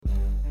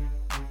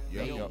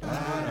yo.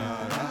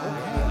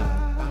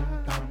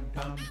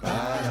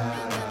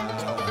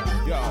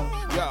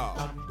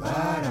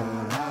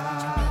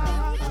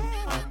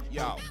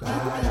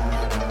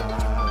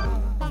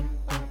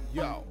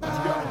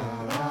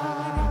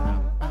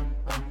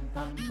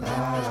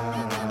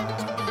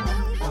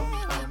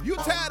 You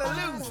tired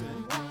of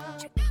losing?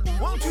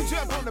 Won't you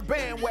jump on the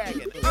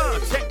bandwagon?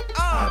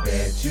 I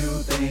bet you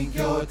think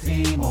your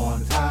team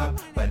on top,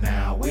 but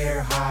now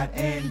we're hot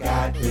and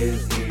got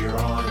this here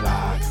on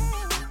lock.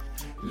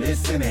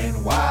 Listen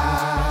and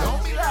watch.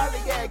 Don't be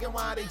lollygagging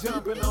while they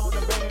jumping on the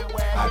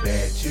bandwagon. I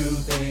bet you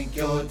think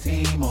your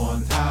team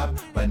on top,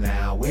 but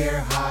now we're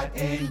hot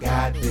and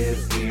got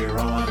this here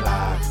on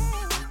lock.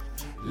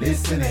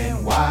 Listen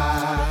and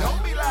watch.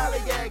 Don't be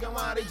lollygagging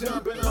while they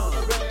jumping on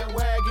the bandwagon.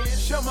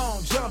 Come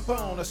on, jump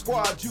on a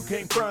squad you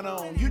can't front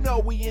on. You know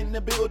we in the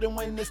building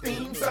when this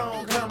theme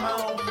song come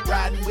on.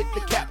 Riding with the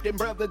captain,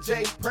 brother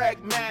J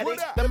Pragmatic,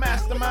 the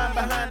mastermind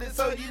behind it,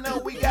 so you know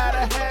we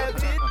gotta have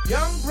it.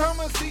 Young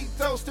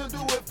Promosito still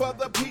do it for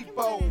the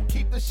people.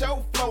 Keep the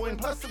show flowing,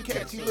 plus some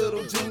catchy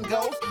little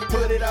jingles.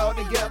 Put it all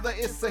together,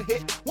 it's a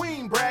hit. We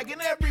ain't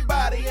bragging,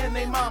 everybody and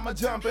they mama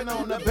jumping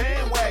on the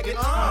bandwagon.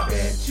 I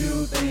bet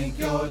you think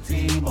your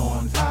team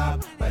on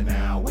top, but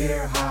now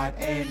we're hot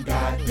and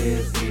got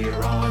this here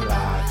on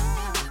lock.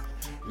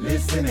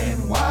 Listen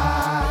and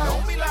watch.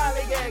 Don't be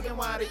lollygagging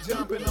while they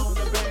jumping on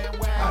the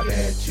bandwagon. I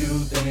bet you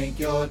think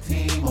your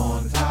team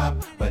on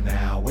top, but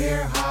now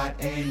we're hot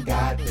and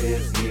got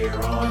this here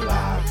on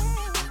lock.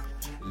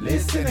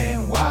 Listen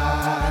and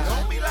watch.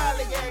 Don't be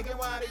lollygagging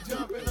while they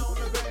jumping on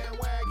the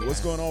bandwagon. What's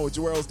going on with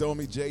your world's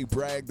homie Jay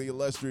Bragg, the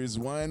illustrious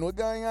one? What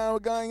going on?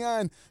 What going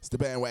on? It's the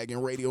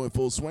Bandwagon Radio in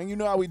full swing. You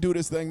know how we do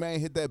this thing, man.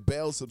 Hit that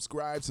bell,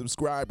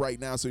 subscribe right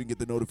now so you can get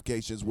the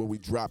notifications when we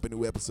drop a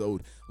new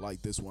episode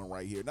like this one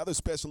right here. Another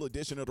special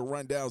edition of the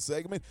Rundown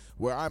segment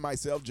where I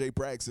myself, Jay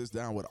Bragg, sits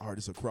down with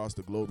artists across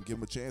the globe and give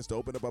them a chance to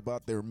open up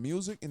about their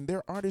music and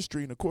their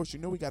artistry. And, of course, you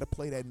know we got to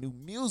play that new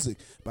music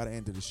by the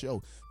end of the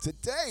show.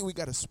 Today, we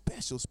got a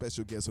special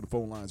guest on the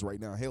phone lines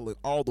right now, hailing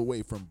all the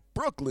way from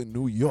Brooklyn,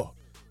 New York.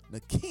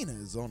 Nikena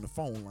is on the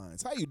phone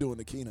lines. How you doing,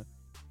 Nikena?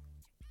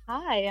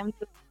 Hi, I'm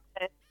doing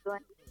good.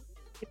 Thank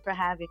you for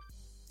having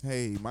me.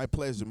 Hey, my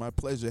pleasure. My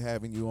pleasure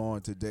having you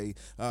on today.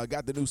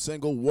 Got the new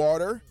single,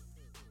 Water.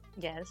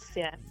 Yes.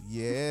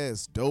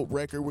 Yes, dope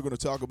record. We're going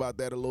to talk about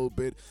that a little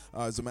bit.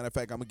 As a matter of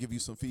fact, I'm going to give you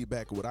some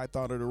feedback of what I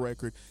thought of the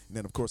record. And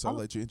then, of course, I'll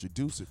let you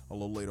introduce it a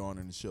little later on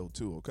in the show,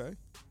 too, okay?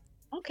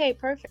 Okay,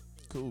 perfect.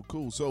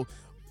 Cool. So,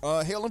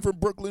 hailing from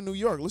Brooklyn, New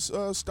York. Let's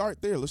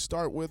start there. Let's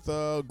start with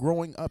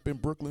growing up in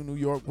Brooklyn, New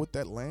York. What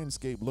that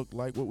landscape looked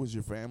like. What was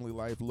your family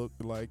life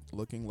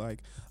looking like?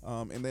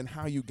 And then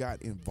how you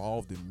got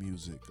involved in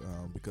music.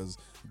 Because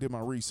I did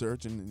my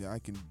research, and I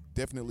can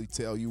definitely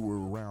tell you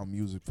were around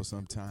music for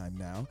some time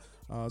now.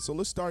 So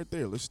let's start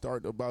there. Let's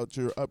start about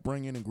your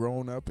upbringing and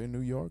growing up in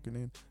New York, and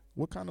then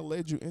what kind of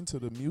led you into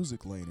the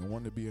music lane and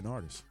wanting to be an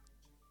artist.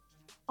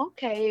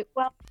 Okay,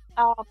 well,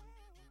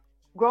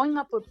 growing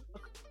up with,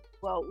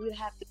 well, we'd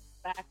have to go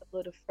back a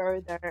little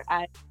further.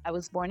 I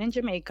was born in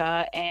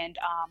Jamaica and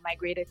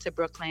migrated to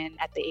Brooklyn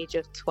at the age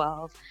of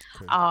 12.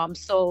 Okay.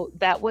 So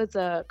that was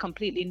a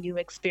completely new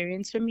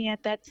experience for me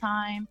at that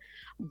time.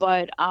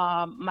 But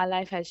my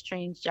life has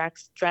changed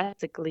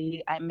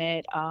drastically. I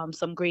met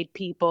some great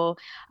people.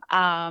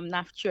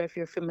 Not sure if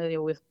you're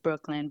familiar with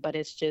Brooklyn, but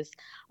it's just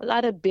a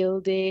lot of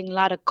building, a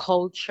lot of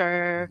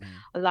culture,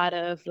 a lot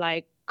of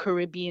like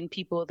Caribbean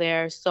people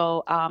there.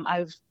 So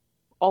I've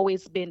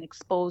always been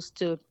exposed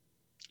to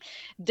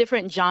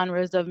different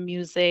genres of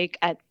music.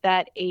 At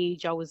that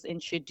age, I was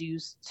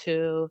introduced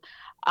to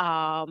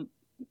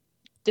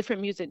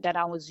different music that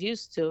I was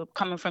used to.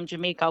 Coming from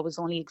Jamaica, I was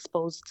only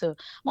exposed to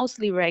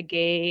mostly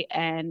reggae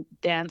and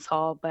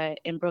dancehall, but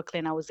in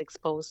Brooklyn, I was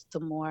exposed to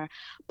more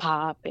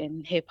pop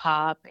and hip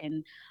hop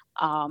and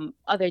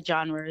other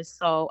genres.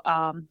 So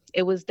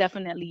it was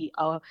definitely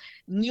a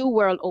new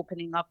world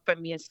opening up for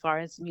me as far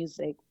as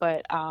music.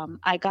 But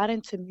I got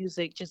into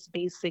music just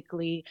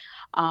basically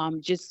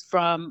just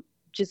from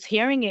just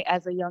hearing it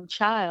as a young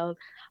child.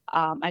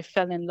 I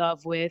fell in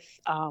love with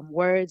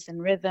words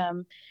and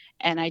rhythm.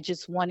 And I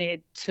just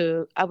wanted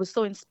to, I was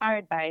so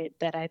inspired by it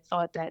that I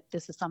thought that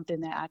this is something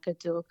that I could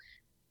do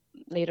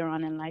later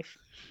on in life.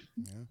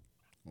 Yeah.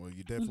 Well,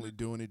 you're definitely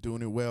doing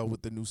it well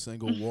with the new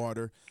single,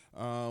 Water.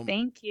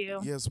 Thank you.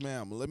 Yes,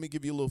 ma'am. Let me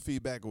give you a little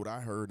feedback of what I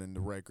heard in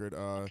the record.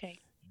 Okay.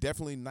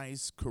 Definitely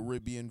nice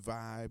Caribbean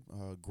vibe,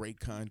 great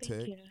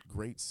content, you.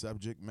 great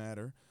subject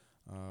matter.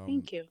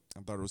 Thank you. I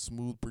thought it was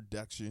smooth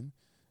production,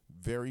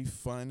 very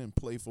fun and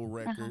playful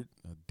record,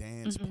 a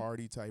dance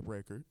party type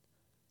record.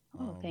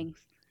 Oh,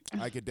 thanks.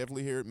 I could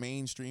definitely hear it,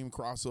 mainstream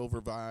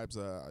crossover vibes,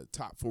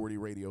 top 40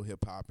 radio,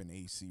 hip hop, and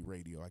AC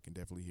radio. I can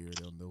definitely hear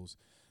it on those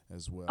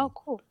as well. Oh,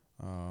 cool.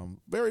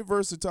 Very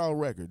versatile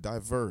record,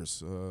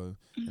 diverse, and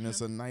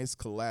it's a nice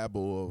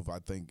collabo of, I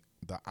think,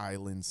 the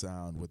island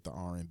sound with the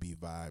R&B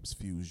vibes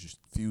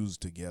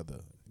fused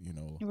together, you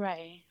know.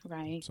 Right.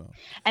 So.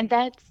 And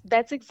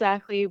that's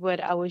exactly what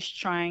I was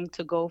trying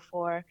to go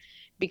for,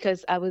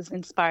 because I was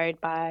inspired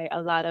by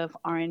a lot of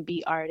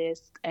R&B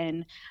artists,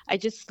 and I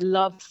just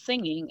love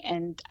singing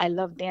and I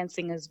love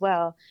dancing as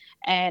well.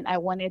 And I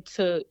wanted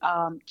to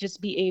just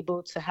be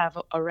able to have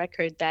a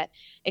record that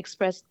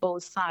expressed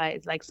both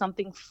sides, like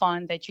something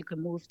fun that you could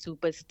move to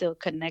but still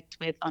connect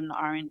with on the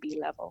R&B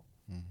level.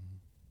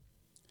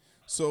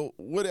 So,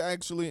 what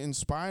actually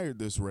inspired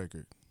this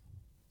record?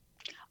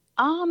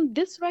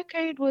 This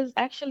record was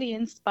actually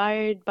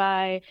inspired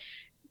by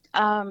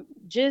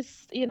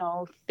just,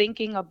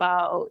 thinking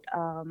about,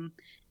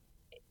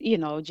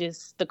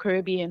 just the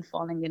Caribbean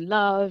falling in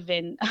love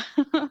and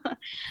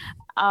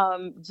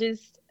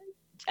just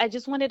I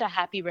just wanted a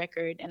happy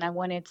record and I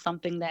wanted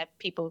something that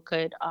people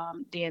could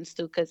dance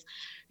to because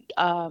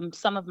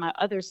some of my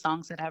other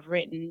songs that I've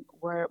written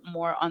were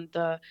more on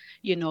the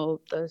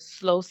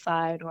slow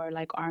side or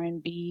like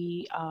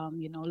R&B,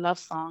 love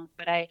songs.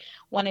 But I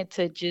wanted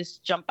to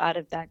just jump out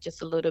of that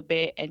just a little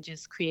bit and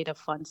just create a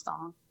fun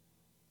song.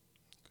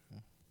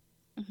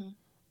 Hmm.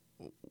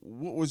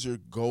 What was your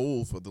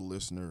goal for the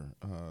listener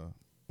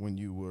when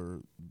you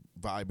were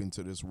vibing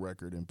to this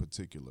record in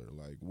particular?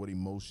 Like, what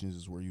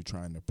emotions were you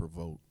trying to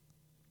provoke?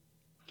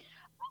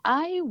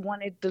 I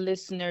wanted the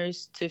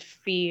listeners to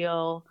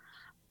feel,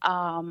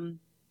 um,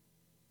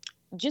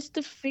 just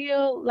to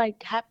feel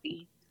like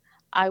happy.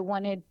 I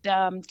wanted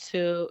them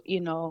to,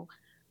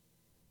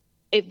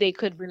 if they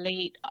could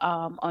relate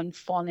on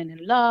falling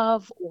in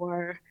love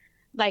or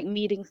like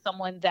meeting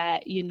someone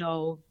that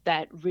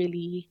that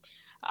really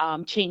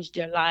changed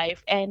their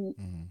life. And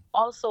Hmm.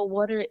 also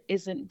water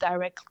isn't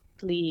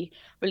directly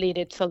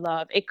related to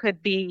love. It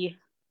could be,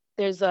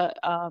 there's a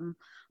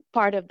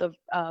part of the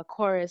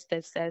chorus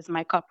that says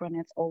my cup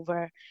runneth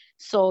over,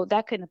 so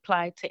that can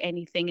apply to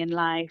anything in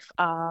life.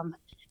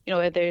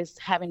 Whether it's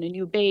having a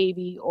new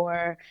baby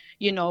or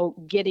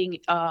getting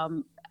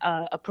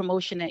a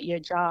promotion at your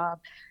job,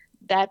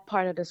 that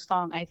part of the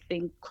song I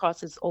think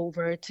crosses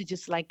over to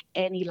just like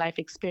any life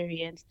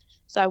experience.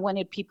 So I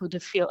wanted people to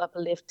feel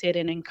uplifted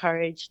and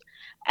encouraged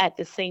at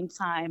the same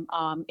time.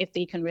 If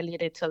they can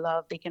relate it to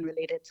love, they can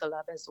relate it to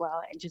love as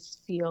well, and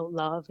just feel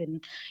love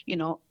and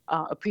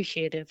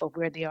appreciative of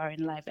where they are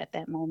in life at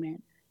that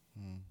moment.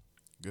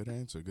 Good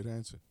answer. Good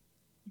answer.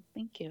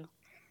 Thank you.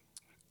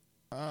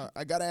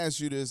 I gotta ask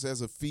you this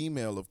as a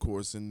female, of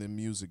course, in the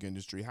music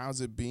industry.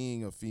 How's it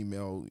being a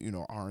female,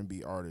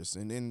 R&B artist,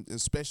 and then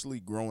especially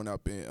growing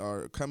up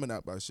or coming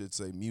up, I should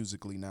say,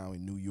 musically now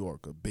in New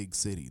York, a big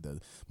city,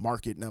 the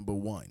market number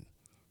one.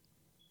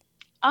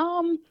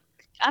 Um,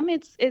 I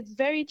mean, it's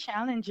very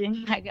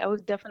challenging. Like I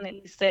would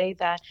definitely say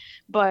that,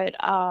 but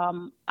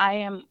I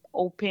am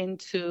open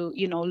to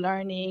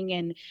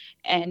learning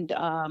and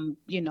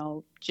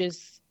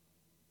just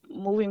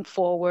moving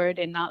forward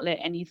and not let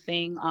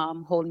anything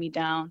hold me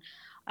down.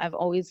 I've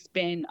always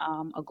been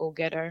a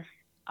go-getter.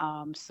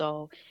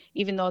 So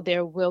even though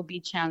there will be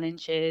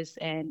challenges,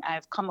 and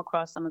I've come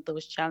across some of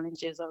those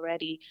challenges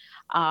already,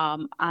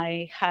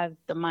 I have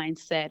the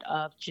mindset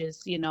of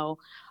just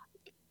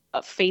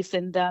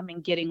facing them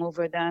and getting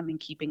over them and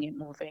keeping it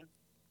moving.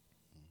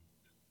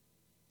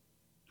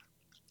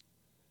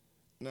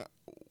 Now,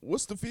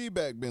 what's the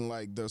feedback been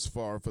like thus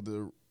far for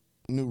the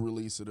new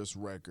release of this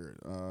record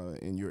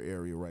in your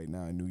area right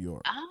now in New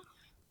York? Ah,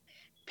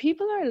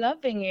 people are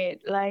loving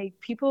it. Like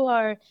people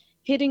are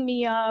hitting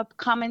me up,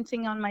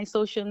 commenting on my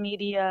social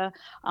media,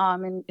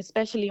 and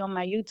especially on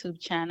my YouTube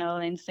channel,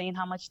 and saying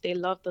how much they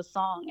love the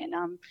song. And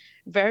I'm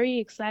very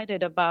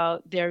excited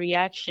about their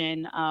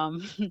reaction.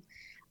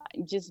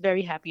 Just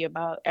very happy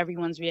about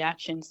everyone's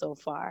reaction so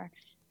far.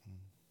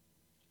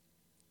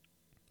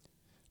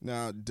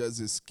 Now, does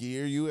it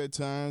scare you at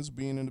times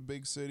being in a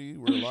big city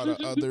where a lot of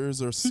others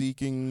are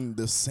seeking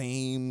the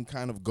same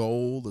kind of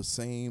goal, the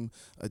same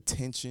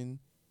attention?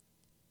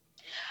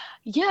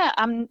 Yeah,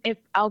 if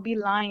I'll be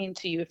lying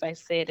to you if I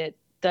said it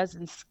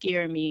doesn't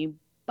scare me,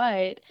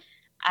 but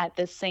at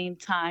the same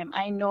time,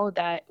 I know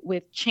that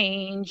with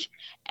change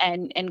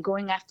and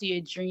going after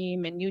your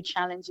dream and new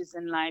challenges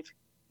in life,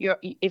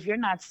 if you're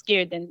not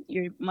scared, then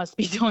you must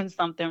be doing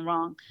something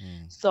wrong.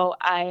 Hmm. So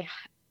I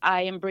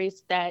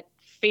embrace that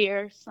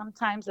fear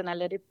sometimes and I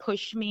let it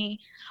push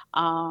me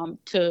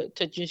to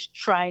just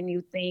try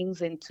new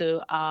things and to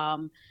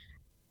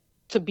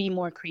be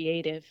more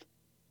creative.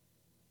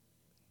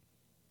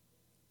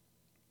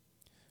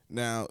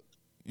 Now,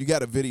 you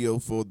got a video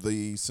for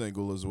the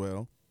single as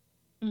well.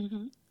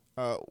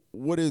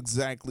 What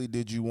exactly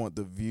did you want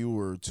the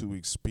viewer to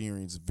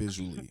experience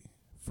visually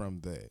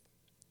from that?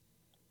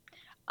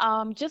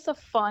 Just a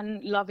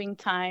fun, loving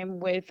time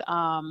with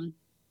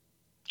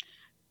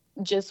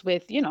just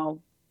with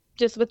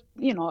just with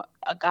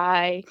a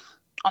guy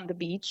on the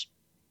beach.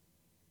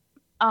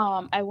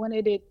 I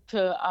wanted it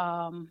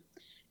to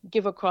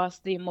give across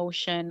the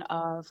emotion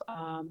of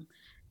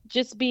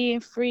just being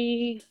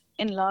free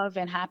in love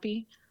and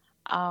happy.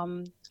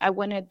 I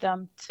wanted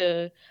them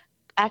to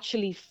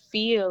actually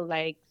feel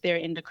like they're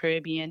in the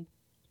Caribbean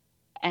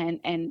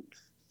and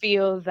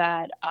feel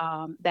that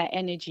that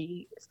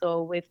energy.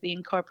 So with the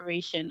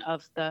incorporation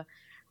of the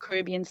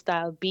Caribbean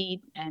style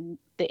beat and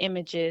the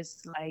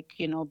images, like,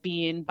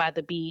 being by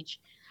the beach.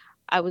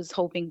 I was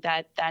hoping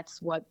that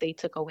that's what they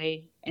took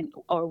away and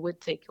or would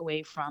take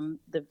away from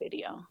the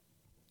video.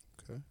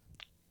 Okay.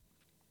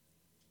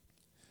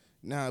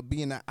 Now,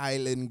 being an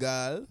island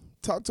girl,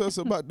 talk to us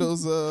about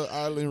those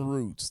island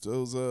roots,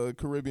 those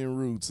Caribbean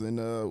roots, and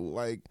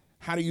like,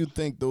 how do you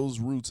think those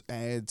roots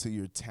add to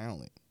your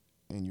talent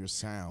and your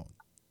sound?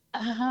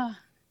 Uh,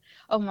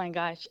 oh my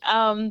gosh.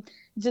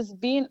 Just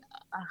being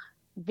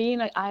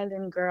an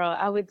island girl,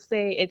 I would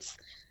say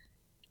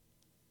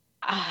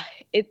uh,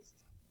 it's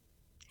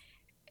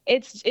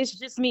it's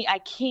just me. I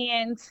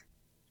can't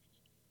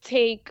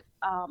take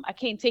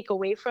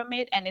away from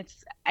it, and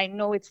I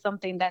know it's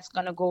something that's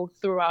gonna go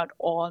throughout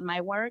all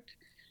my work,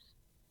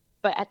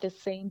 but at the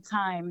same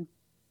time,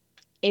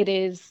 it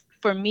is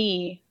for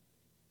me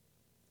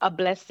a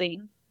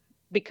blessing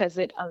because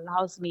it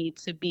allows me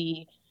to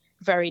be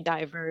very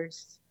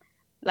diverse.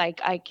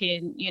 Like I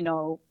can,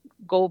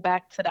 go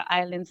back to the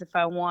islands if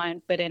I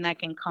want, but then I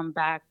can come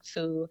back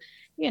to,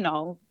 you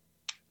know,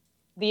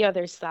 the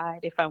other side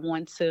if I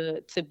want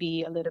to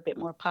be a little bit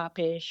more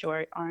popish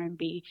or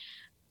R&B.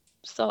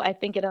 So I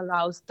think it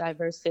allows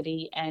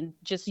diversity and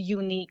just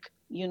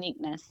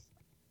uniqueness.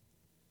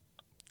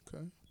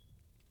 Okay.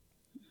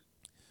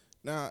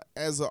 Now,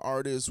 as an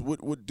artist,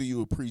 what do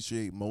you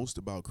appreciate most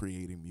about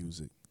creating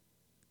music?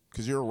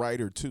 Because you're a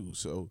writer too,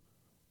 so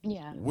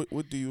Yeah.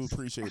 what do you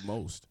appreciate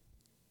most?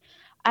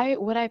 I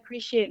What I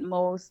appreciate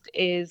most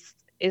is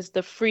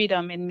the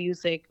freedom in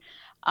music.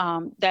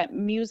 That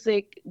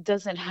music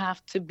doesn't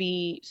have to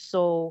be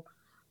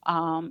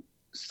um,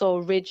 so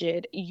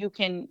rigid. You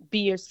can be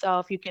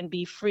yourself. You can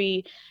be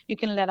free. You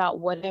can let out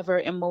whatever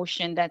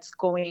emotion that's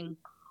going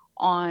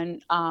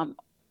on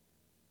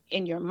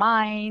in your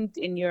mind,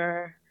 in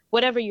your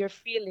whatever you're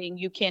feeling.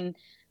 You can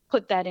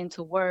put that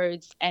into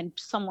words, and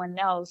someone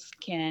else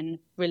can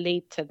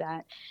relate to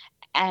that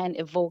and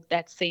evoke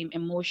that same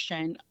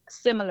emotion,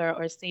 similar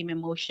or same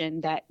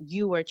emotion that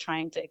you were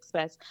trying to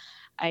express.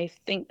 I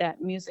think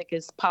that music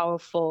is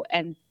powerful,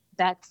 and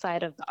that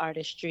side of the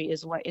artistry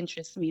is what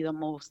interests me the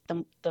most.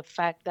 The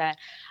fact that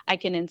I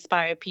can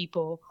inspire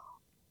people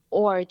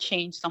or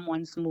change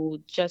someone's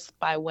mood just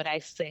by what I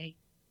say.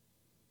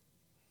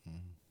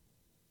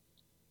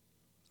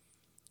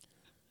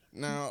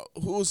 Now,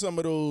 who are some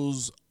of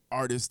those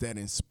artists that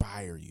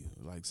inspire you?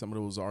 Like some of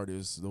those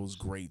artists, those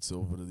greats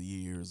over the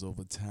years,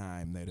 over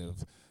time, that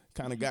have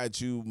kind of got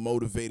you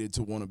motivated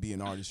to want to be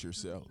an artist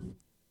yourself?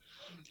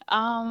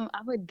 I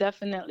would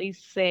definitely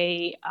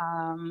say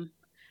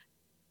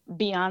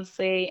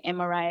Beyonce and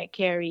Mariah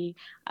Carey.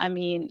 I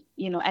mean,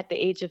 at the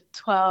age of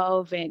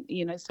 12, and,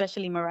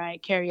 especially Mariah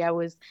Carey, I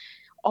was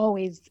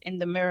always in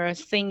the mirror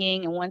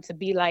singing and want to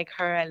be like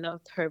her. I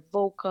loved her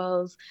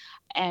vocals.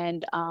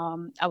 And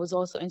I was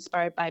also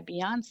inspired by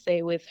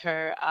Beyonce with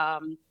her,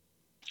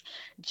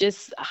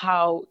 just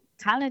how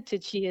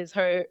talented she is,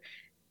 her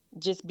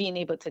just being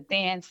able to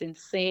dance and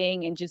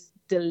sing and just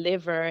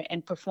deliver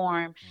and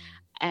perform.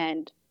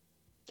 And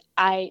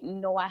I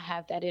know I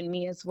have that in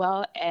me as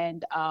well,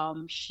 and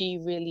she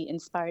really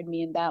inspired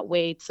me in that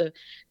way to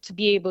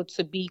be able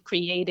to be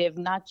creative,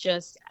 not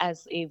just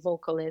as a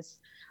vocalist,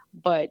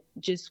 but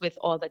just with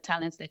all the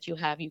talents that you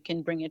have, you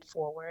can bring it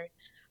forward.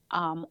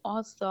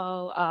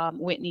 Also,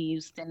 Whitney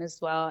Houston as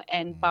well,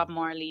 and Bob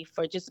Marley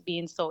for just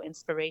being so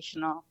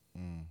inspirational.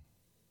 Mm.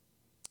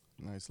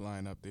 Nice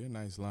lineup there.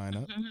 Nice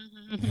lineup.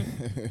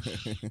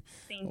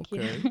 Thank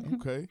you.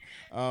 Okay,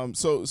 okay.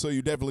 So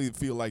you definitely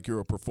feel like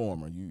you're a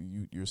performer.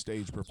 Your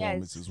stage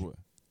performance Yes, as well.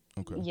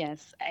 Okay.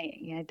 yes,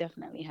 I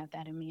definitely have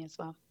that in me as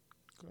well.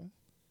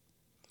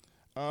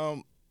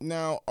 Okay.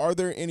 Now, are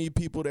there any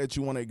people that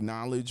you want to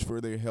acknowledge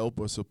for their help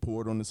or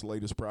support on this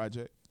latest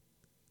project?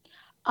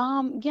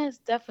 Yes,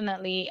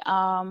 definitely.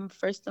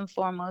 First and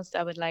foremost,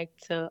 I would like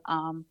to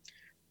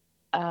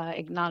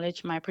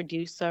acknowledge my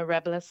producer,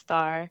 Rebel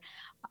Star.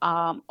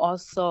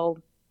 Also,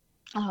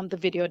 the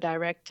video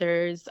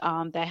directors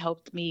that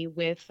helped me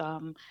with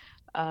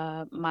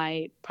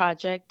my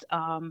project,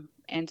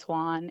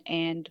 Antoine,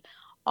 and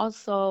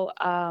also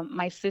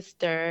my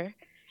sister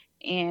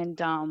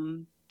and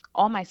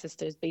all my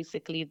sisters.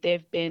 Basically,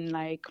 they've been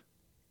like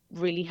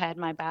really had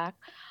my back.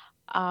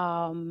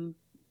 Um,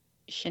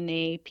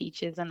 Shanae,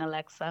 Peaches, and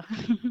Alexa.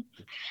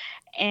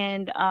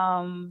 And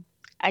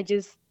I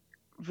just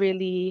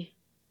really,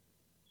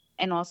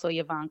 and also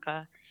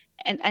Yavanka.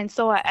 And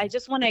so I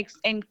just want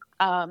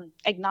to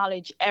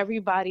acknowledge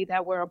everybody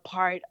that were a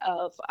part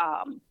of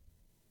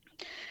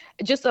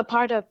just a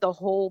part of the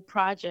whole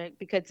project,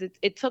 because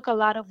it took a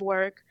lot of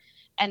work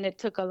and it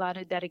took a lot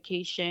of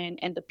dedication,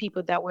 and the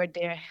people that were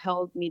there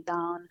held me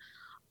down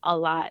a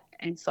lot.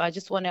 And so I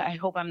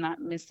hope I'm not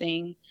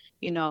missing,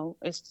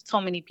 there's so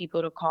many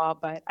people to call,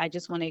 but I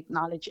just want to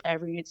acknowledge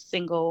every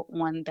single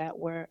one that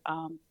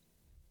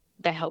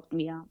helped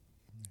me out.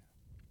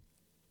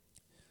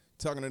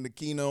 Talking to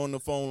Nikena on the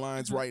phone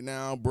lines right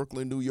now,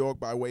 Brooklyn, New York,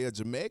 by way of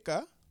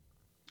Jamaica.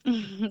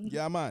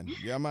 Yeah, man.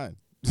 Yeah, man.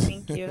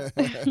 Thank you.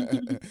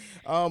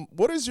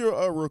 What does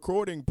your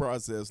recording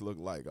process look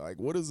like? Like,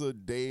 what is a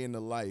day in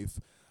the life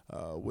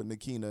with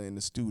Nikena in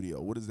the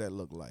studio? What does that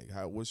look like?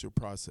 What's your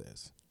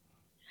process?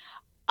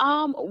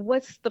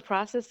 What's the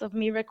process of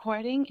me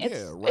recording? Yeah,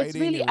 It's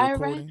writing really and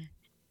recording.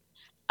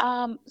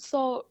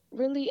 so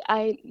really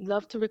I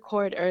love to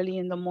record early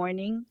in the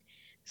morning.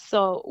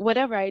 So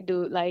whatever I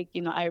do, like,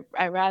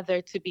 I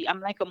rather to be, I'm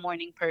like a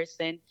morning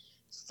person.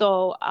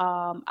 So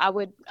I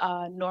would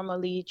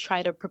normally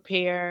try to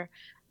prepare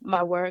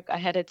my work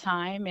ahead of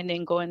time and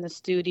then go in the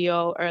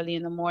studio early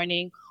in the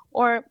morning,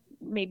 or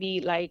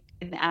maybe like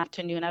in the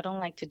afternoon. I don't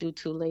like to do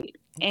too late.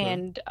 Okay.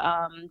 And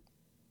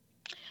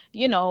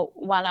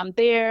while I'm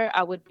there,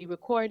 I would be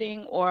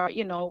recording or,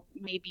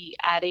 maybe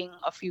adding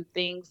a few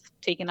things,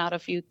 taking out a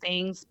few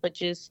things, but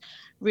just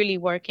really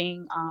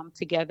working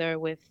together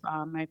with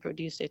my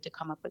producer to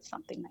come up with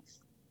something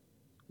nice.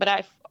 But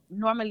I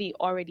normally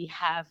already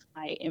have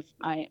my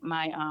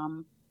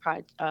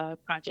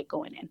project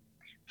going in.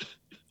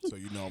 So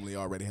you normally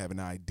already have an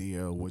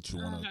idea of what you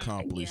want to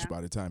accomplish Yeah.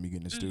 by the time you get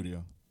in the hmm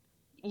studio.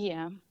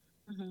 Yeah.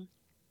 hmm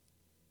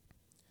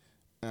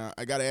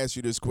I got to ask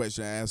you this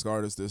question. I ask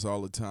artists this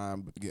all the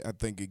time. But I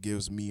think it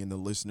gives me and the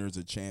listeners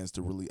a chance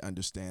to really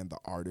understand the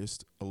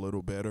artist a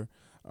little better.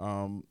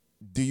 Um,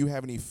 do you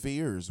have any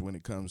fears when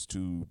it comes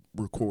to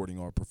recording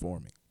or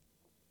performing?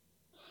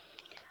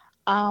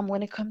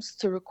 When it comes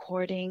to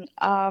recording,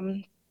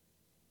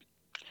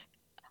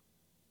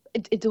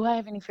 do I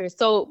have any fears?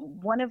 So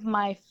one of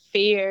my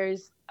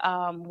fears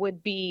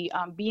would be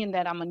being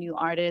that I'm a new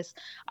artist.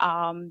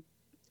 Um,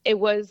 it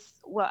was,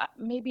 well,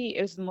 maybe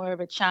it was more of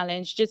a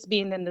challenge just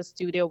being in the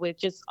studio with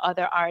just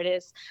other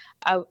artists.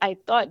 I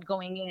thought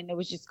going in it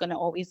was just going to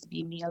always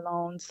be me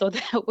alone. So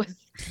that was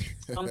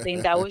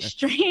something that was Oh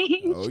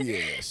strange yeah,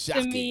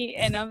 to shocking. me.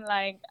 And I'm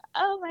like,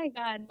 oh my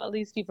God, all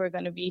these people are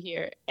going to be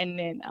here. And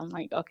then I'm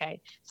like,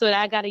 okay. So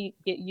I got to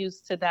get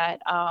used to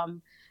that.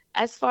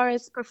 As far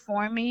as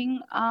performing,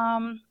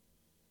 I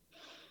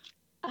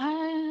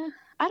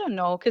I don't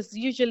know, because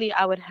usually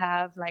I would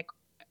have like,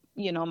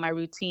 my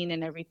routine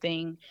and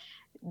everything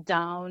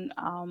down.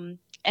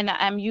 And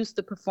I'm used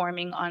to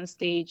performing on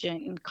stage.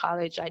 And in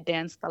college, I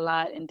danced a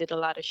lot and did a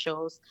lot of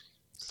shows,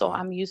 so Okay.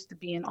 I'm used to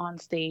being on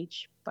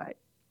stage. But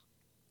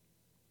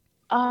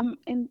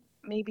and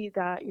maybe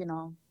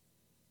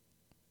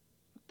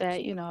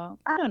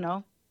I don't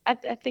know. I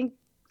think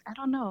I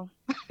don't know.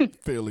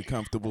 Fairly I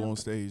comfortable don't on know.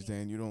 stage,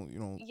 then you don't.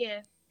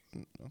 Yeah.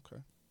 Okay.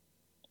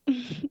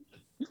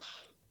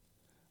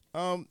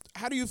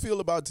 How do you feel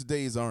about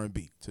today's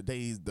R&B?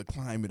 Today's the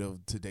climate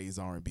of today's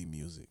R&B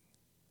music.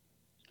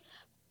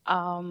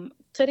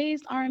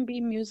 Today's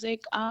R&B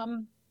music,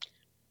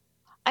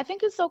 I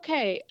think it's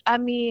okay. I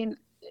mean,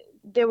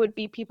 there would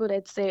be people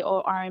that say,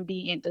 "Oh,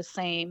 R&B ain't the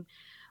same,"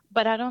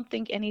 but I don't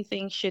think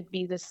anything should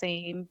be the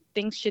same.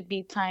 Things should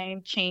be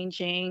time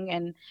changing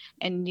and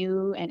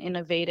new and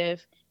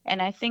innovative.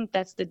 And I think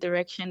that's the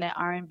direction that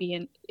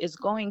R&B is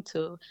going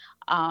to,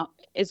 uh,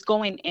 is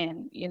going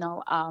in.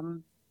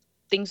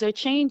 Things are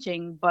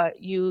changing,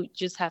 but you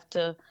just have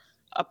to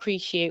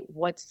appreciate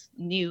what's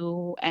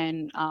new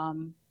and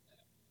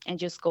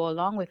just go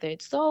along with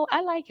it. So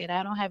I like it.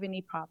 I don't have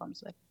any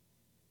problems with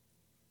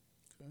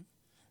Okay.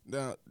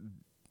 Now,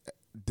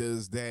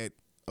 does that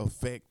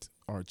affect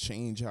or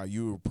change how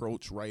you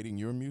approach writing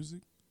your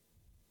music?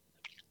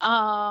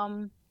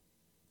 it.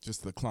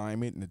 Just the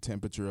climate and the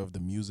temperature of the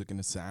music and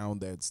the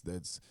sound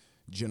that's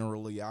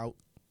generally out.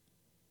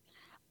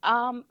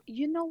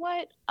 You know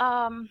what?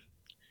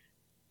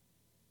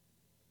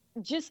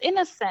 Just in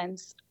a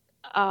sense,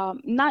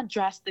 not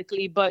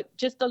drastically, but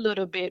just a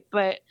little bit.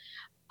 But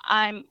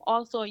I'm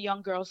also a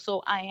young girl,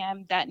 so I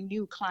am that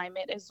new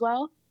climate as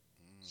well.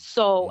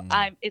 So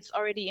Mm. it's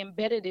already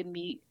embedded in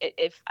me.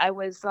 If I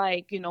was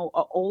like, an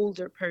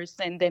older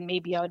person, then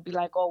maybe I would be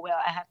like, oh well,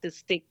 I have to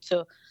stick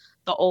to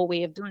the old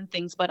way of doing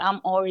things. But I'm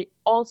already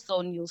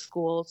also new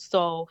school,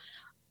 so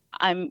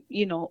I'm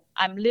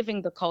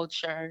living the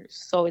culture,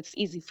 so it's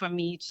easy for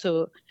me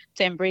to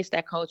embrace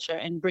that culture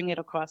and bring it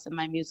across in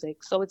my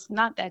music. So it's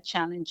not that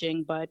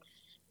challenging, but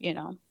you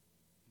know,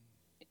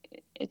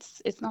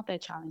 it's not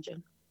that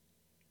challenging.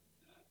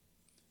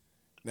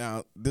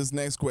 Now, this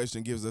next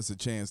question gives us a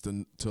chance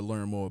to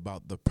learn more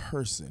about the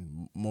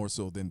person more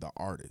so than the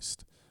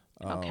artist.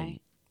 Um,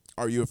 Okay.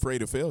 are you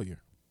afraid of failure?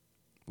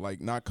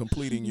 Like not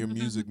completing your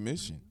music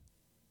mission?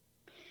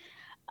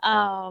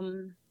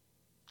 um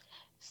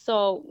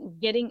so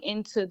getting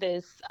into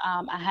this,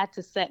 I had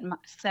to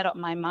set up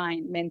my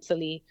mind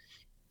mentally,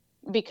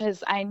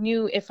 because I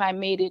knew if I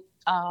made it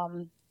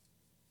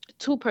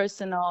too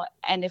personal,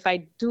 and if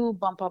I do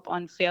bump up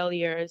on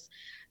failures,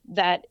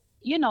 that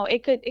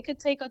it could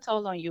take a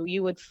toll on you.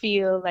 You would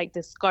feel like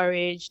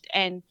discouraged.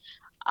 And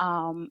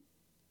um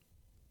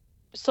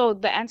so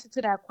the answer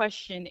to that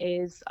question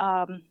is,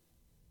 I'm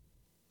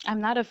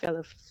not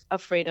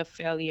afraid of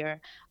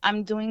failure.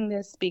 I'm doing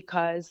this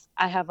because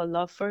I have a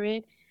love for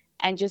it.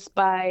 And just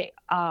by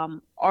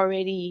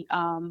already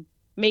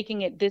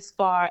making it this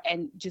far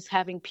and just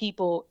having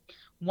people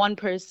one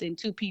person,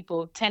 two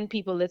people, 10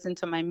 people listen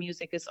to my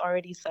music is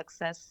already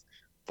success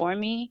for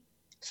me.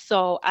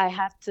 So I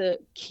have to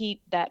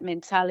keep that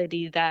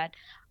mentality that,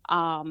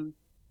 um,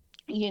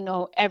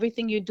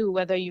 everything you do,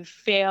 whether you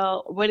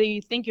fail, whether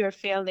you think you're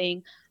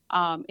failing,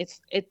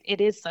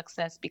 it is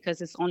success,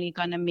 because it's only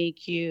going to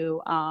make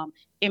you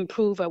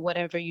improve at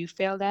whatever you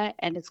failed at,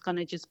 and it's going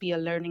to just be a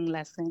learning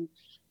lesson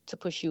to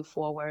push you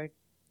forward.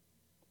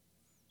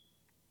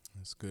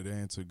 That's a good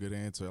answer. Good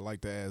answer. I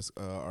like to ask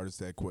artists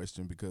that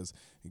question because,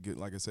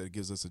 like I said, it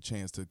gives us a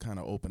chance to kind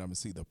of open up and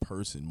see the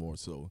person more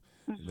so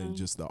than Hmm.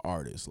 just the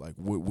artist. Like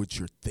what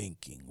you're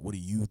thinking. What are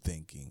you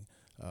thinking?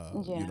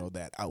 Yeah.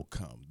 That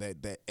outcome,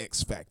 that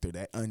X factor,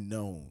 that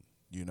unknown.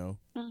 You know.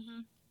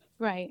 Hmm.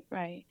 Right,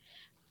 right.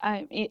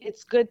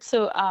 It's good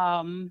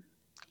to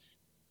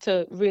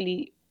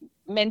really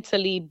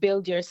mentally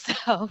build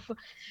yourself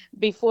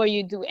before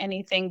you do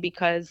anything,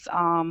 because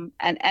and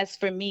as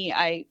for me,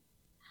 I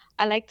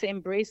like to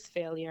embrace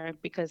failure,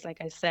 because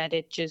like I said,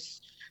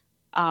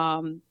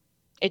 um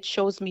it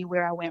shows me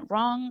where I went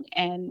wrong,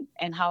 and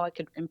how I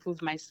could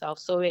improve myself.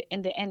 So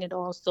in the end, it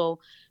also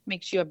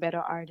makes you a better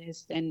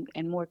artist and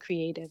more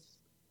creative.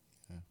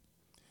 Yeah,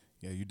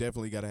 yeah, you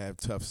definitely got to have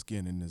tough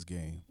skin in this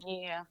game.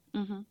 Yeah.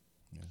 Mhm.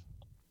 Yeah.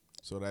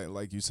 So that,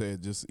 like you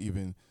said, just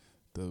even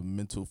the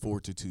mental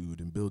fortitude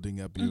and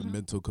building up your Mhm.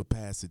 mental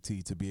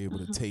capacity to be able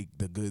to Mhm. take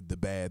the good, the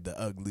bad, the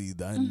ugly,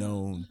 the Mhm.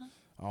 unknown,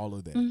 all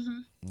of that.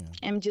 Mhm. Yeah,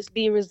 And just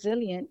be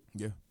resilient.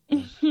 yeah,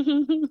 yeah.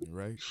 You're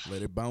right.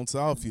 Let it bounce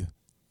off you.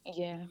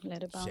 Yeah,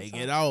 let it bounce Shake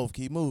it off. off.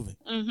 Keep moving.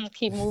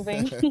 Keep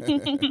moving.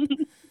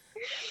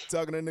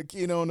 Talking to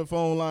Nikena on the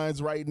phone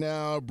lines right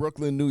now,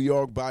 Brooklyn, New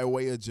York, by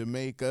way of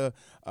Jamaica.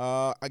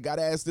 I got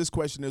to ask this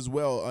question as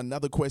well.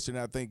 Another question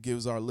I think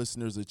gives our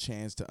listeners a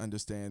chance to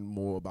understand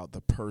more about the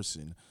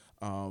person.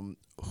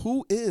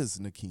 Who is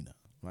Nikena?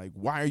 Like,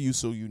 why are you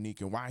so unique,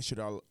 and why should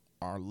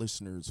our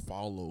listeners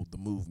follow the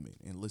movement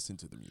and listen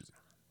to the music?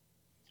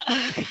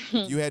 If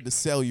you had to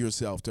sell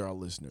yourself to our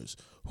listeners,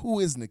 who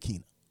is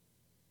Nikena?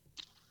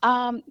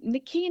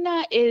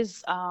 Nikena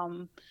is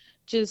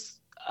just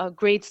a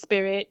great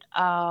spirit,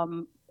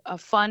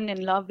 fun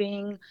and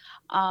loving.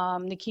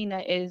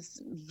 Nikena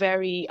is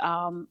very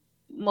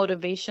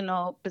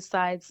motivational.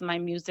 Besides my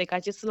music, I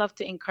just love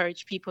to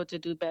encourage people to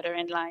do better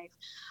in life.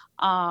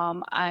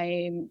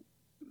 I'm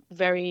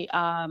very,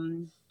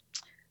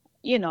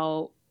 you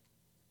know,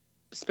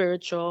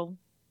 spiritual,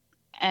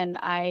 and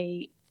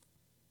I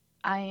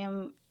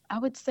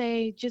would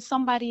say just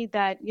somebody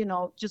that,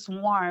 just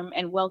warm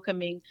and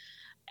welcoming,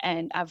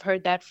 and I've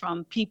heard that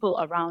from people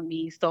around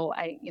me. So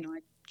I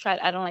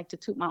don't like to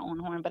toot my own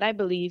horn, but I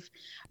believe,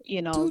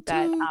 Toot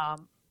that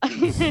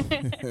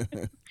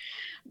toot.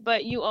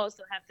 but you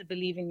also have to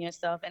believe in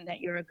yourself and that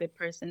you're a good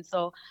person.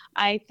 So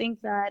I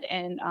think that,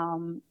 and I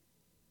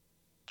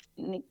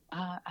don't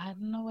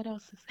know what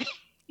else to say.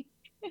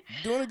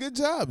 Doing a good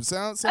job.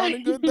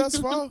 Sounding good thus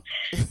far.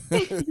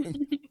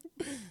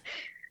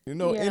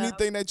 Yeah.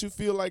 Anything that you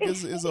feel like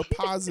is a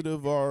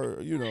positive or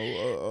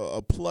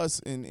a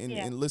plus Yeah.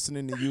 in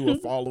listening to you or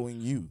following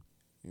you.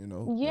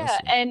 Yeah,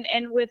 That's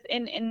and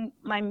within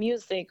my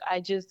music,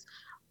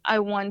 I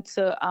want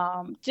to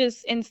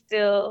just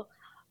instill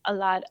a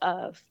lot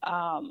of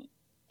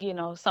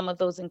some of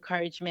those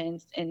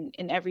encouragements in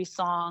every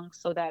song,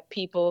 so that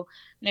people,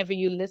 whenever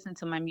you listen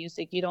to my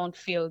music, you don't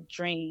feel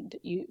drained.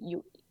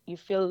 You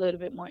feel a little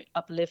bit more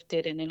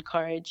uplifted and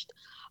encouraged.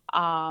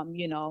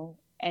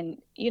 And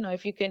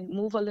if you can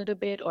move a little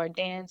bit or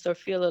dance or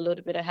feel a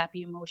little bit of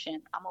happy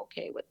emotion, I'm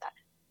okay with that.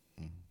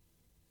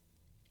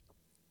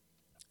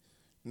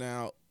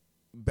 now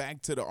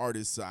back to the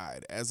artist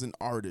side. As an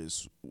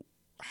artist,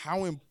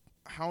 how im-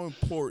 how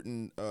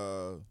important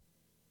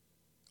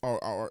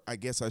or I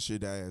guess I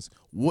should ask,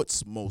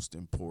 what's most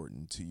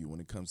important to you when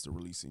it comes to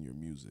releasing your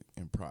music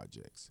and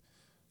projects?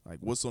 Like,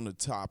 what's on the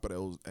top of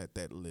those at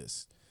that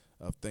list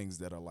of things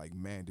that are like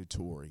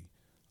mandatory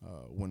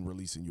when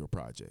releasing your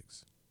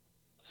projects?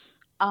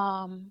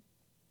 Um,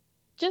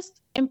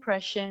 just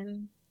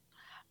impression.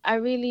 I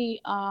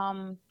really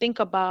think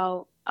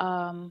about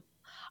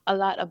a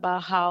lot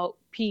about how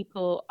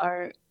people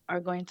are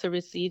going to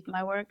receive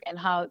my work and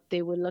how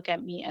they would look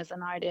at me as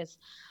an artist.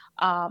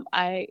 Um,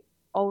 I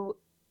oh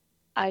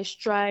I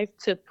strive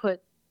to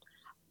put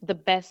the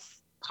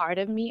best part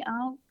of me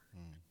out.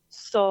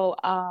 So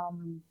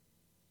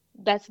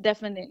that's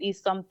definitely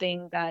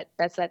something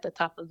that's at the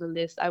top of the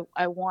list.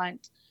 I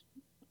want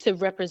to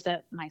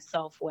represent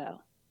myself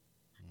well,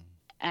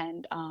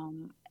 and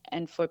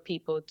for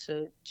people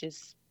to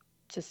just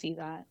to see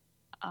that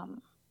um,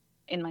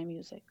 in my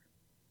music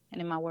and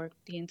in my work,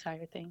 the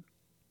entire thing.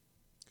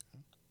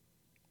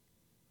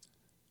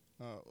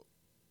 Uh,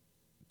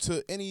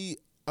 to any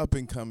up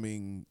and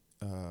coming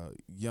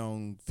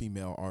young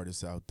female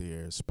artists out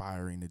there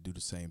aspiring to do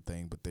the same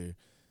thing, but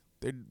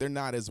they're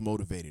not as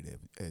motivated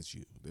as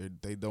you.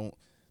 They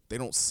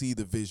don't see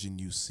the vision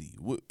you see.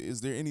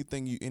 Is there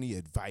any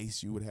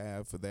advice you would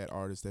have for that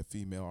artist, that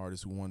female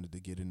artist who wanted to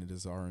get into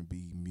this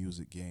R&B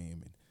music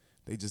game and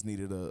they just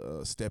needed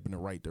a step in the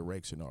right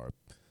direction or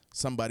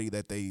somebody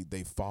that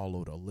they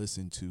followed or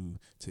listened to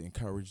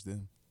encourage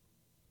them?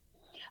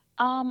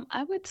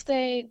 I would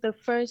say the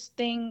first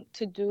thing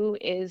to do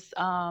is,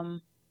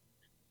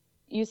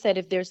 you said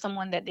if there's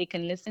someone that they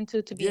can listen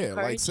to be Yeah, like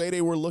encouraged. say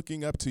they were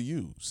looking up to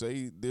you.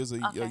 Say there's a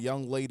Okay.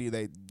 young lady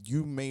that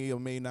you may or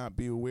may not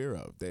be aware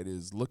of that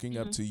is looking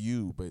up Hmm. to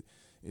you, but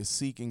is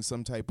seeking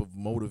some type of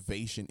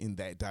motivation in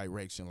that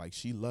direction. Like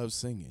she loves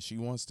singing, she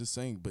wants to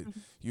sing, but Hmm.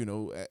 you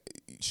know,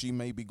 she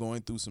may be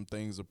going through some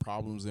things or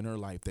problems in her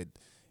life that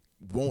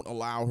won't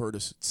allow her to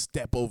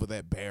step over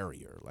that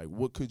barrier. Like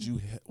what could you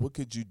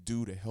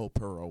do to help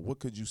her, or what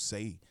could you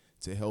say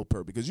to help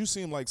her? Because you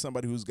seem like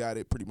somebody who's got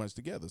it pretty much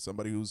together,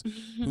 somebody who's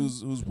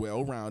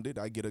well rounded.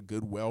 I get a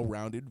good well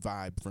rounded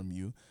vibe from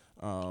you.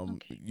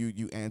 Okay.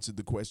 You answered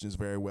the questions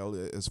very well,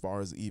 as far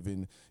as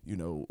even, you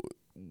know,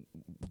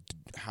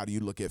 how do you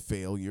look at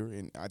failure,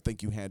 and I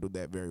think you handled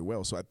that very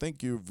well. So I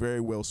think you're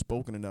very well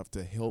spoken enough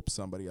to help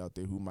somebody out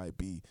there who might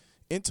be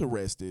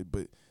interested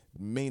but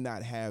may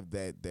not have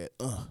that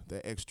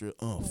extra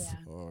Yeah.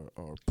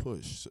 or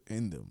push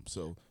in them.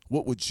 So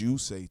what would you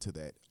say to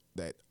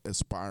that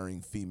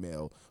aspiring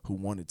female who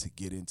wanted to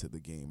get into the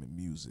game in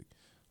music,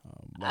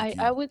 like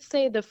I you? would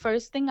say the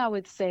first thing I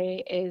would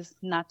say is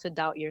not to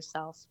doubt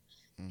yourself,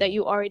 that Mm,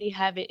 you already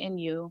have it in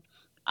you.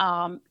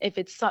 If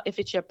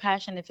it's your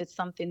passion, if it's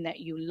something that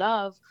you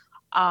love,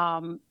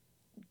 um,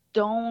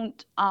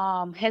 don't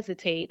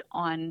hesitate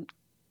on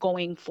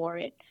going for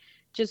it.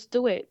 Just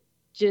do it.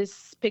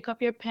 Just pick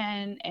up your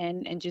pen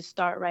and just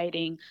start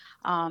writing,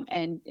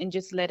 and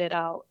just let it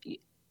out.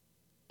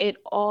 It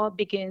all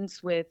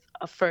begins with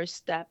a first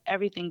step.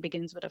 Everything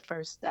begins with a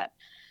first step.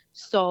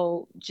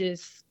 So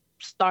just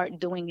start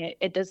doing it.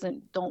 It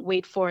doesn't, don't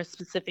wait for a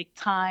specific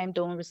time.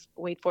 Don't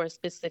wait for a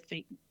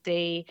specific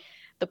day.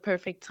 The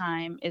perfect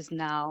time is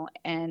now.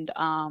 And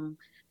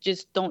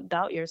just don't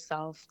doubt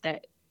yourself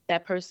that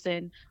that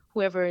person,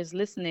 whoever is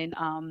listening,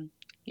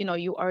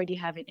 you already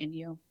have it in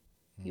you.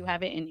 You mm,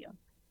 have it in you.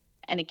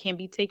 And it can't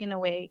be taken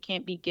away. It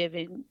can't be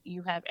given.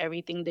 You have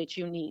everything that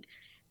you need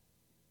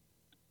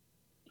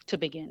to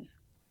begin.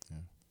 yeah.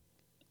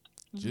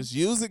 Mhm. Just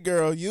use it,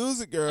 girl.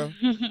 Use it, girl.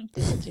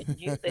 Just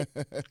use it.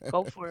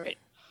 Go for it.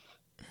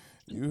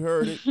 You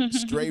heard it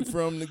straight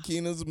from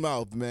Nikena's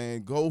mouth,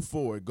 man. Go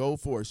for it. Go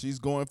for it. She's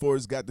going for it.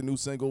 She's got the new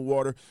single,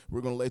 Water.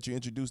 We're going to let you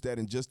introduce that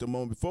in just a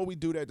moment. Before we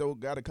do that, though,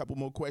 got a couple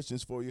more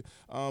questions for you.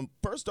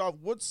 First off,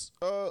 what's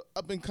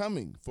up and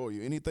coming for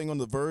you? Anything on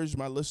the verge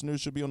my listeners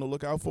should be on the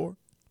lookout for?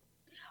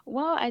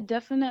 Well, I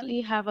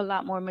definitely have a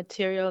lot more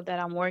material that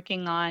I'm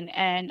working on,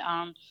 and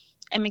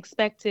I'm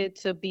expected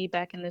to be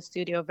back in the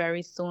studio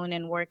very soon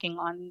and working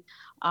on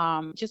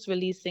just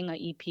releasing an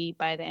EP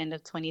by the end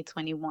of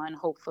 2021,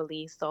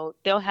 hopefully. So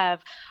they'll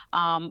have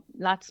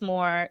lots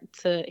more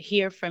to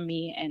hear from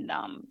me, and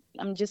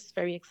I'm just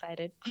very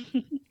excited.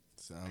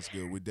 Sounds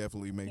good. We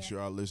definitely make Yeah. sure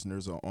our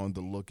listeners are on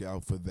the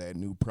lookout for that.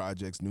 New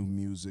projects, new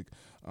music.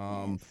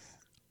 Um, Yes.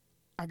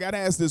 I got to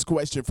ask this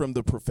question from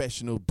the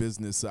professional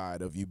business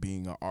side of you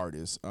being an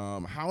artist.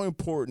 How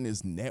important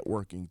is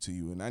networking to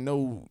you? And I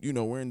know,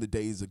 we're in the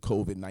days of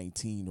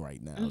COVID-19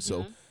 right now.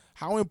 So, Hmm.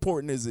 how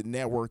important is it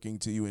networking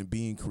to you and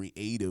being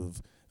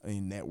creative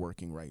in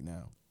networking right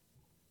now?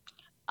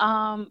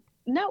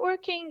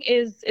 Networking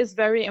is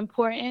very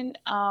important,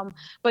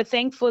 but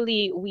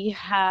thankfully we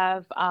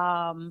have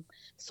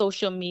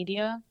social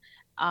media,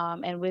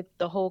 and with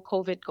the whole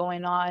COVID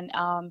going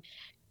on,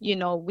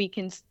 we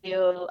can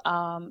still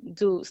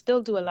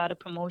do a lot of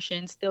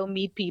promotion, still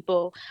meet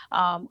people,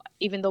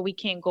 even though we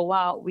can't go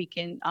out. We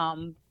can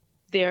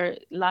there are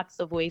lots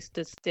of ways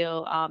to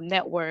still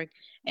network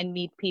and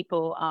meet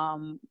people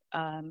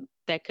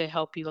that could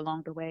help you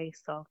along the way.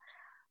 So.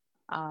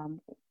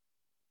 Um,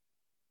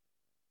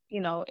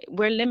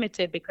 we're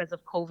limited because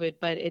of COVID,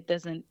 but it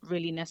doesn't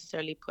really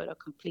necessarily put a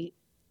complete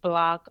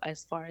block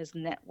as far as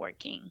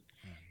networking.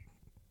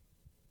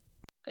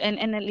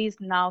 And at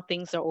least now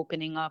things are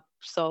opening up,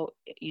 so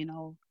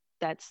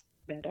that's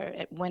better.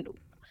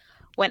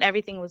 When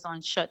everything was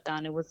on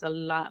shutdown, it was a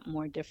lot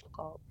more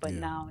difficult, but Yeah,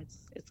 now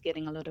it's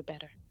getting a little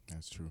better.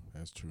 that's true.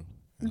 That's true.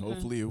 And Hmm.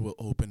 hopefully it will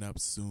open up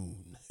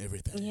soon.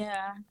 Everything.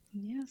 Yeah.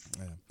 Yes.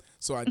 Yeah.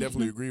 So I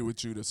definitely agree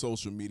with you. The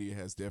social media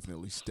has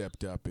definitely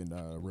stepped up and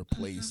Hmm.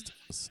 replaced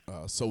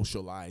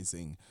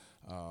socializing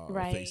face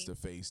Right. to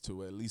face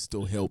to at least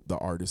still help the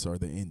artist or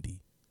the indie.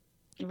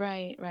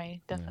 Right.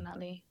 Right. Yeah.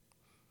 Definitely.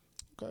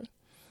 Okay.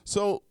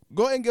 So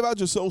go ahead and give out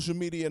your social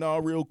media and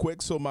all real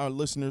quick so my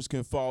listeners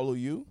can follow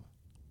you.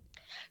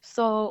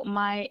 So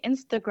my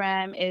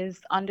Instagram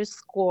is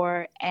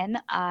underscore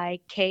Nikena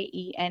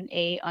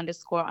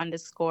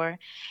 __,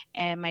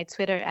 and my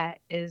Twitter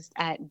is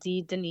at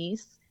D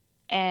Denise,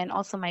 and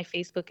also my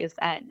Facebook is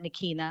at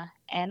Nikena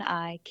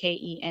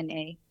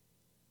Nikena.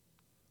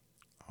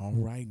 All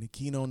right,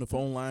 Nikena on the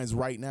phone lines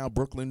right now,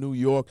 Brooklyn, New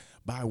York,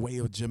 by way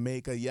of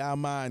Jamaica. Yeah,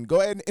 man.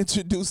 Go ahead and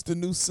introduce the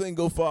new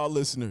single for our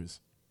listeners.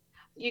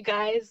 You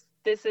guys,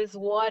 this is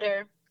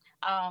Water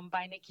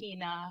by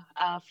Nikena.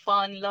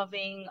 Fun,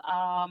 loving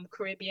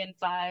Caribbean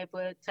vibe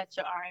with a touch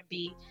of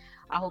R&B.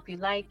 I hope you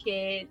like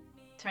it.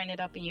 turn it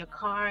up in your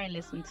car and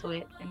listen to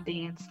it and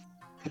dance.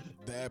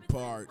 That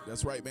part.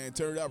 That's right, man.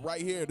 Turn it up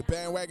right here. The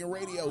Bandwagon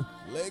Radio.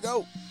 Let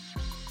go.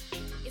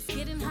 It's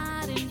getting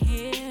hot in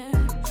here.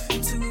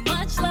 Too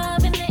much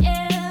love in the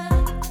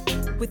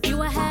air. With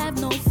you I have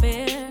no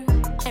fear.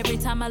 Every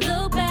time I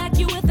look back,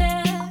 you were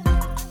there.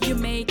 You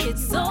make it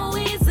so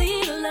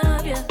easy to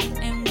love you.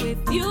 And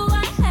with you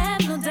I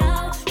have no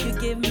doubt. You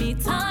give me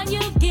time,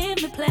 you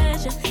give me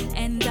pleasure.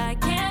 And I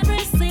can't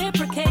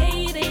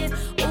reciprocate it.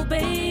 Oh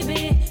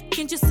baby,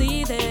 can't you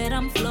see that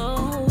I'm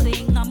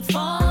floating? I'm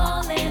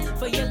falling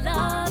for your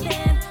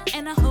loving.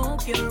 And I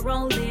hope you're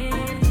rolling.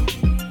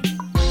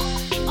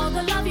 All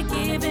the love you're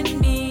giving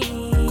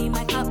me,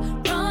 my cup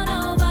run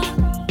over.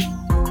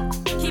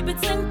 Keep it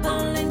simple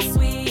and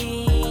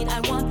sweet. I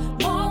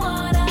want more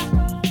water.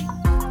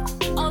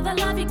 All the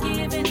love you're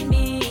giving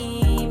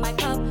me, my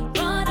cup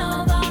run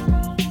over.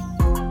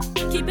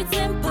 Keep it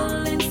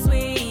simple and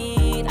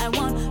sweet. I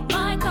want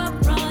my cup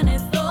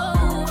runneth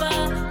over,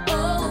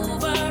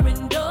 over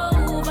and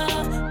over.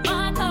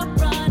 My cup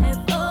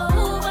runneth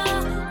over,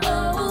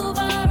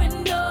 over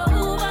and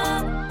over.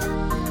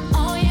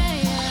 Oh yeah,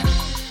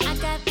 yeah. I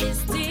got this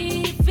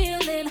deep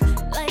feeling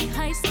like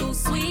high school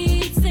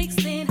sweet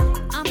 16.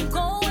 I'm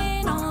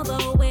going all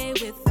the way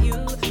with you,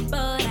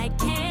 but I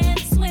can't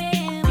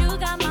swim. You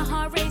got my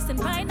heart racing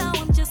right now.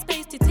 I'm just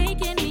pasty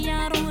taking me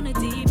out on a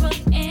deeper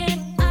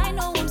end. I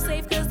know I'm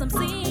safe cause I'm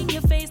seeing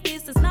your face.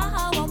 This is not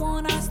how I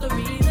want our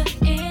story to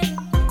end.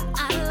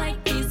 I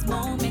like these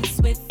moments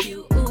with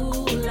you.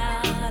 Ooh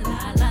la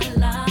la la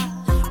la.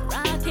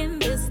 Rocking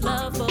this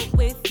love up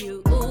with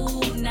you.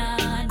 Ooh na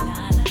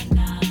na na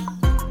na.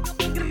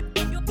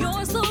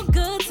 You're so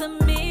good to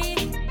me.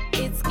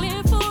 It's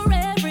clear for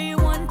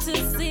everyone to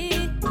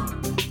see.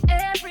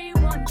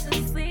 Everyone to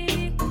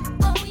see.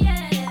 Oh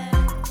yeah.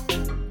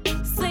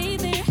 Say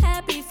they're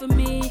happy for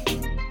me,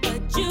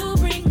 but you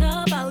bring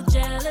about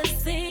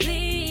jealousy.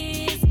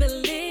 Please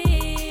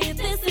believe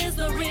this is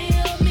the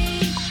real me.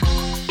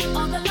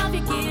 All the love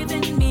you're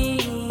giving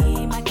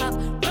me, my cup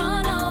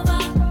run over.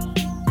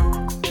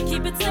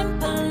 Keep it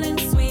simple and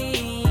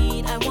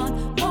sweet. I want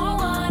more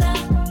water.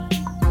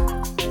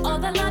 All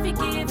the love you're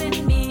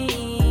giving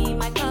me,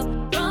 my cup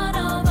run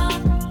over.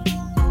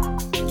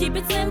 Keep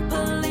it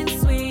simple and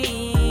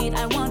sweet.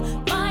 I want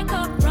my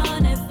cup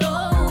runneth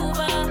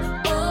over,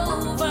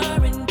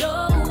 over and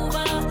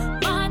over.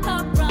 My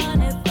cup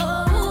runneth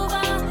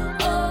over,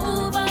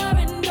 over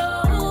and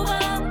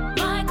over.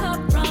 My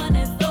cup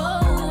runneth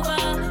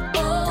over,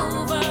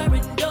 over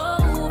and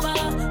over.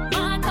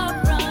 My cup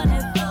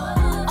runneth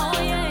over. Oh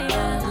yeah,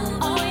 yeah.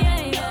 Oh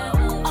yeah, yeah.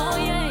 Oh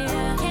yeah,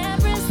 yeah.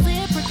 Can't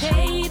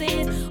reciprocate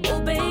it. Oh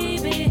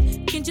baby,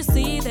 can't you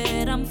see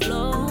that I'm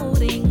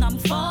floating? I'm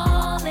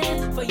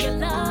falling for your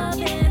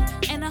loving,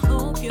 and I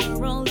hope you're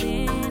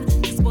rolling.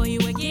 This boy you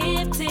were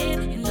gifted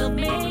in love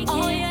making.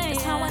 Oh yeah,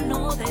 that's how I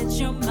know that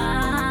you're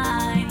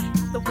mine.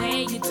 The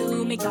way you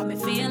do me got me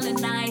feeling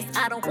nice.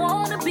 I don't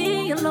wanna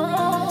be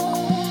alone.